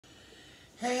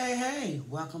Hey, hey, hey.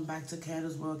 Welcome back to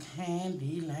Candace World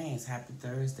Candy Lanes. Happy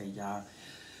Thursday, y'all.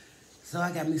 So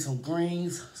I got me some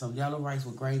greens, some yellow rice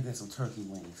with gravy, and some turkey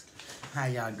wings. How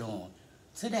y'all doing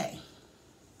today?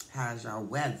 How's y'all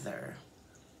weather?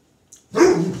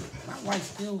 My wife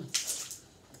still...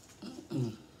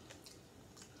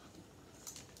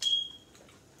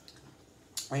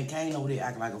 Ain't came over there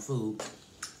acting like a fool.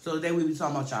 So today we be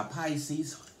talking about y'all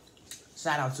Pisces.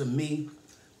 Shout out to me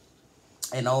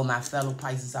and all my fellow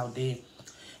Pisces out there.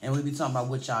 And we be talking about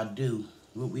what y'all do,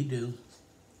 what we do.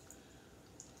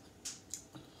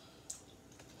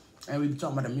 And we be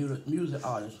talking about the music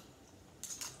artists.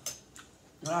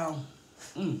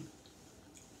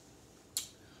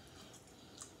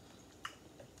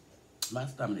 My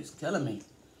stomach is killing me.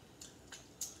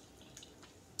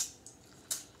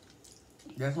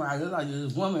 That's why I look like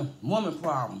this woman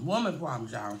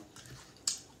problems, y'all.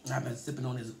 I've been sipping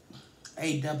on this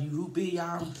AW root beer,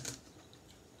 y'all.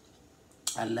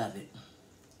 I love it.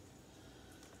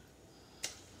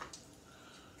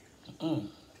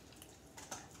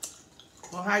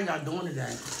 Well, how y'all doing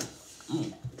today?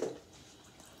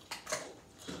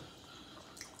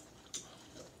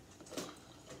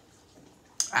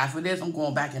 After this, I'm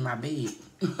going back in my bed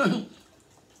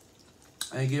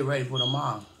and get ready for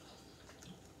tomorrow.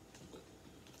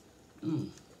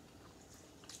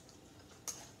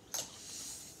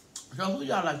 So who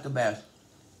y'all like the best?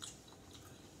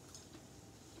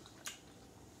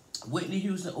 Whitney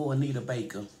Houston or Anita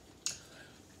Baker?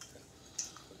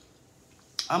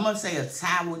 I'm gonna say a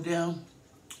tie with them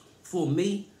for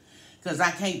me, because I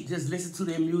can't just listen to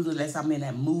their music unless I'm in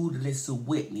that mood to listen to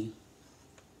Whitney.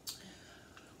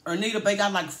 Anita Baker, I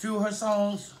like a few of her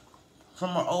songs from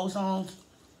her old songs.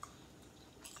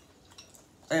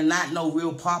 And not no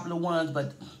real popular ones,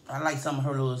 but I like some of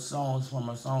her little songs from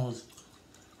her songs.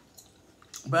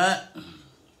 But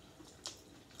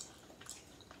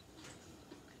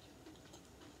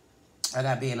I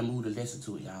gotta be in the mood to listen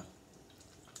to it, y'all.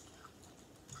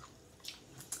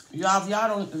 Y'all,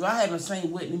 if y'all haven't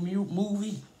seen Whitney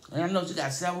movie, and I know she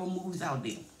got several movies out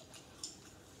there,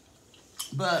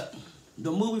 but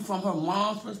the movie from her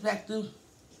mom's perspective,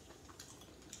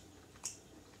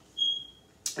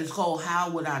 it's called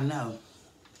How Would I Know?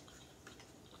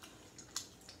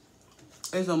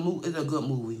 It's a good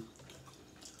movie.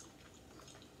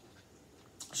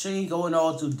 She ain't going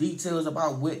all to details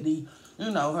about Whitney,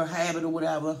 you know, her habit or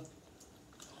whatever.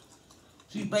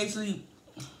 She basically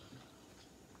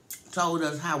told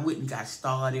us how Whitney got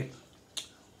started.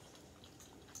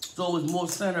 So it was more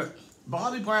centered.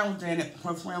 Bobby Brown was in it.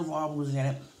 Her friend Barbara was in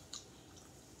it.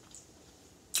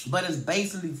 But it's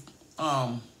basically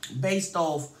based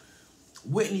off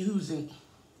Whitney Houston,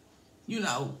 you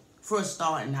know, first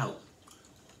starting out.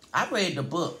 I read the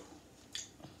book.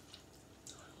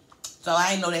 So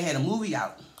I didn't know they had a movie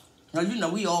out. Now, you know,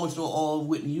 we always saw all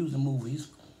Whitney Houston movies.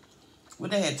 But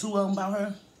they had two of them about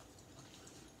her.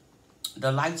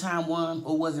 The Lifetime one,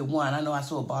 or was it one? I know I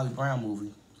saw a Bobby Brown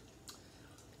movie.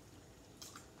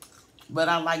 But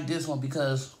I like this one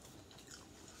because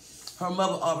her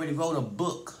mother already wrote a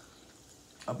book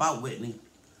about Whitney.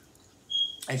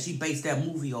 And she based that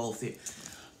movie off it.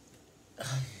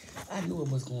 I knew it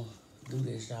was going to do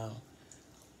this, y'all.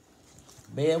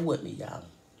 Bear with me, y'all.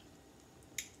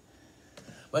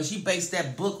 But she based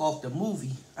that book off the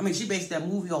movie. I mean, she based that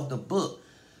movie off the book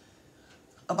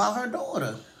about her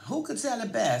daughter. Who could tell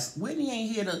it best? Whitney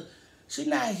ain't here to... She's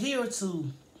not here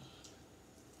to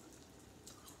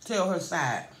tell her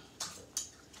side.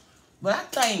 But I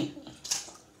think...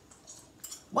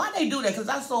 Why they do that? Because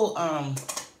I saw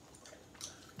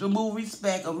the movie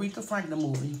Respect, Aretha Franklin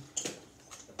movie.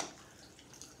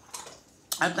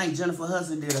 I think Jennifer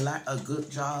Hudson did a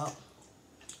good job.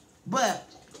 But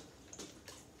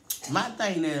my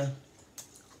thing is,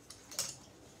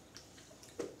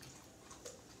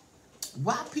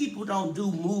 why people don't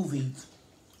do movies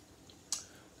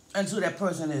until that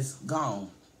person is gone?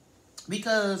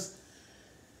 Because,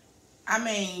 I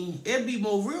mean, it'd be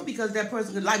more real because that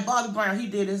person could, like Bobby Brown, he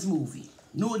did his movie.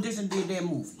 New Edition did their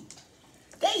movie.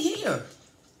 They here.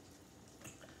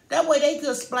 That way they could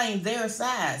explain their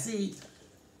side. See,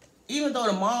 even though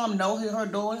the mom know her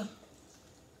daughter,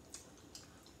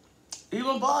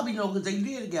 even Bobby know because they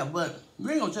did together, but you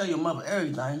ain't gonna tell your mother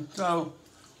everything. So,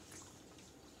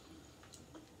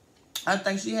 I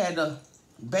think she had to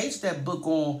base that book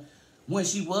on when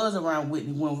she was around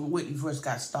Whitney, when Whitney first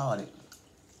got started.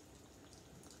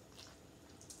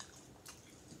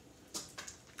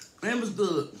 It was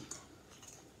good.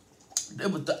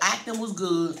 The acting was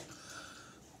good.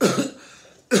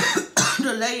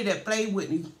 The lady that played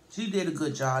Whitney, she did a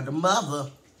good job. The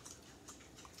mother,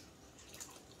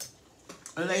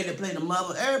 The lady that played the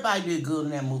mother. Everybody did good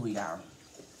in that movie, y'all.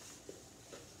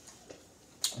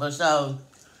 But so,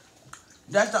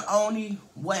 that's the only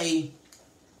way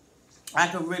I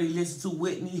could really listen to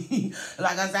Whitney.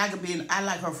 Like I said, I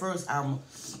like her first album.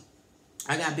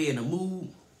 I gotta be in the mood.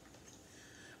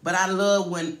 But I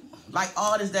love when, like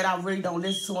artists that I really don't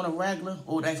listen to on a regular,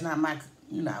 or that's not my,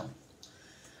 you know.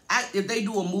 If they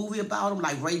do a movie about them,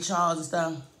 like Ray Charles and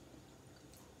stuff,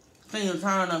 Tina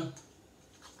Turner,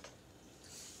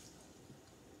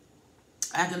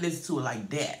 I can listen to it like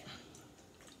that.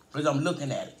 Because I'm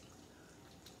looking at it.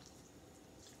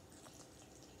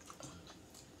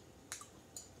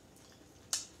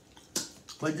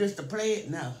 But just to play it,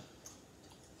 no.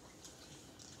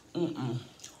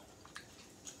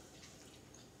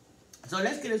 So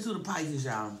let's get into the Pisces,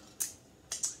 y'all.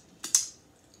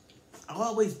 I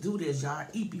always do this, y'all. I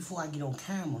eat before I get on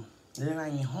camera. And then I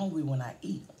ain't hungry when I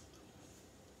eat.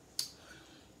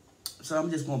 So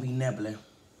I'm just going to be nibbling.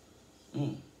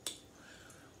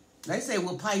 They say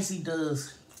what Pisces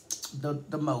does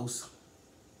the most.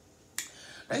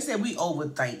 They say we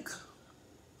overthink.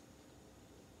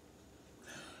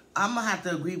 I'm going to have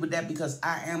to agree with that because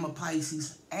I am a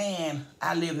Pisces and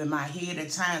I live in my head at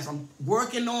times. I'm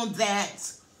working on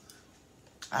that.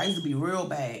 I used to be real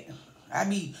bad.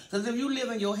 Because if you live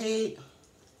in your head,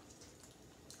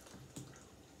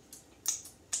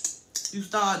 you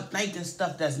start thinking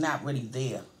stuff that's not really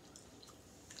there.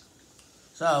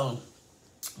 So,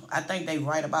 I think they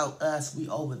right about us. We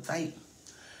overthink.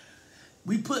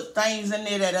 We put things in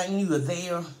there that ain't even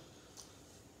there.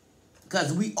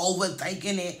 Because we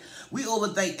overthinking it. We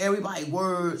overthink everybody's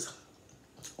words.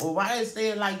 Or why they say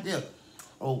it like this.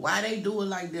 Or why they do it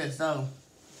like this. So,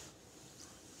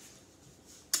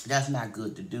 that's not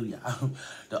good to do, y'all.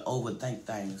 To overthink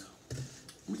things.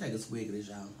 Let me take a swig of this,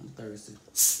 y'all. I'm thirsty.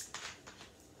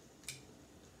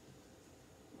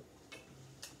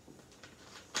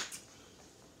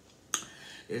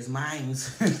 It's mine.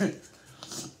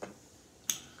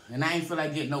 And I ain't feel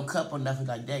like getting no cup or nothing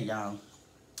like that, y'all.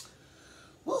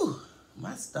 Woo,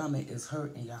 my stomach is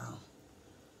hurting, y'all.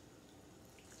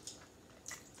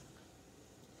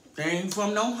 They ain't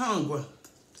from no hunger.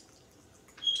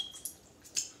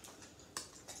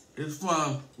 It's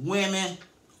from women.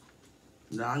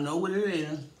 Y'all know what it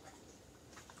is.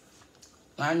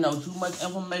 I know too much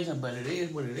information, but it is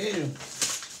what it is.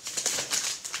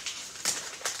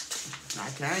 I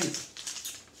can't.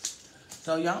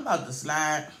 So, y'all, I'm about to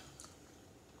slide.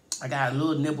 I got a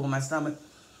little nipple in my stomach.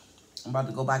 I'm about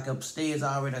to go back upstairs.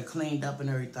 I already cleaned up and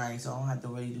everything, so I don't have to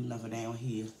really do nothing down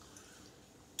here.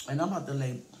 And I'm about to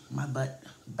lay my butt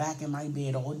back in my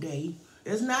bed all day.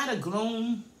 It's not a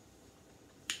gloom.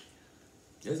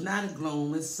 It's not a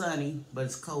gloom. It's sunny, but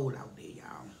it's cold out there,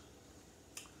 y'all.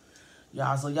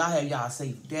 Y'all, so y'all have y'all a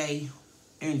safe day.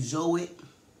 Enjoy it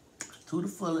to the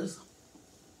fullest.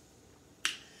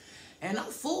 And I'm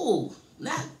full.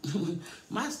 Not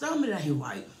my stomach ain't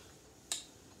right.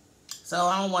 So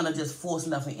I don't want to just force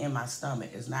nothing in my stomach.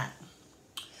 It's not.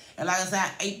 And like I said,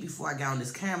 I ate before I got on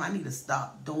this camera. I need to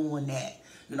stop doing that.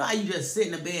 You know how you just sit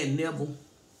in the bed and nibble?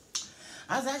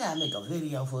 I said, I got to make a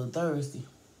video for Thursday.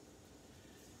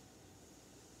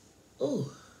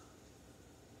 Ooh.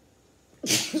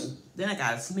 Then I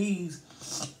got to sneeze.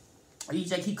 You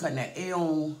just keep cutting that air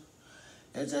on.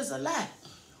 It's just a lot.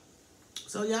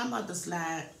 So, yeah, I'm about to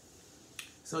slide.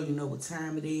 So you know what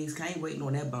time it is. I ain't waiting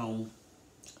on that bone.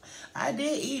 I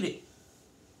did eat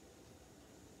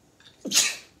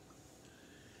it.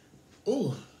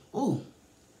 Ooh, ooh.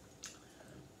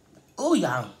 Ooh,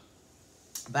 y'all.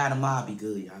 By tomorrow, I'll be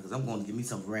good, y'all, because I'm going to give me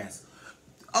some rest.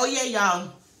 Oh, yeah,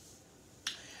 y'all.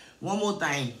 One more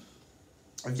thing.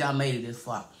 If y'all made it this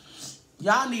far.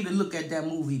 Y'all need to look at that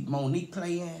movie Monique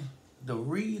playing, The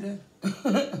Reader.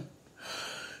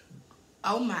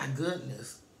 Oh, my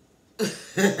goodness.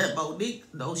 Monique,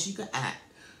 though she could act.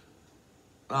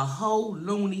 A whole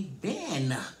loony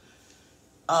bin.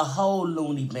 A whole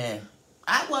loony bin.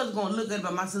 I wasn't going to look at it,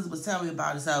 but my sister was telling me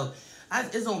about it, so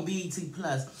it's on BET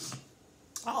Plus.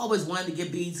 I always wanted to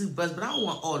get BET Plus, but I don't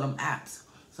want all them apps.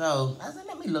 So I said,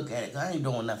 let me look at it, because I ain't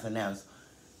doing nothing else.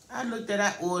 I looked at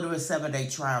that order a 7-day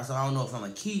trial, so I don't know if I'm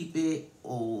going to keep it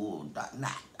or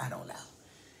not. I don't know.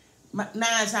 9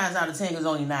 times out of 10, it's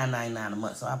only $9.99 a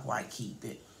month, so I'll probably keep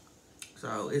it.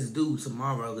 So it's due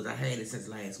tomorrow, because I had it since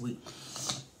last week.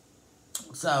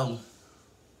 So,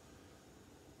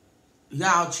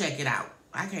 y'all check it out.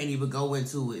 I can't even go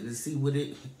into it and see what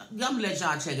it... I'm going to let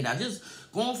y'all check it out. Just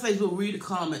go on Facebook, read the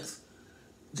comments.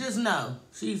 Just know,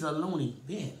 she's a loony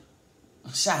bin.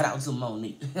 Shout out to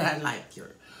Monique. I like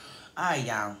her. All right,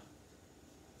 y'all.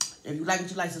 If you like what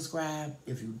you like, subscribe.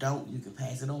 If you don't, you can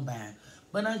pass it on by.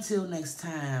 But until next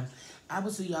time, I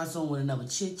will see y'all soon with another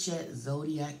Chit Chat,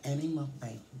 Zodiac, and a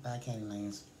Mukbang. Bye,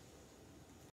 Candylands.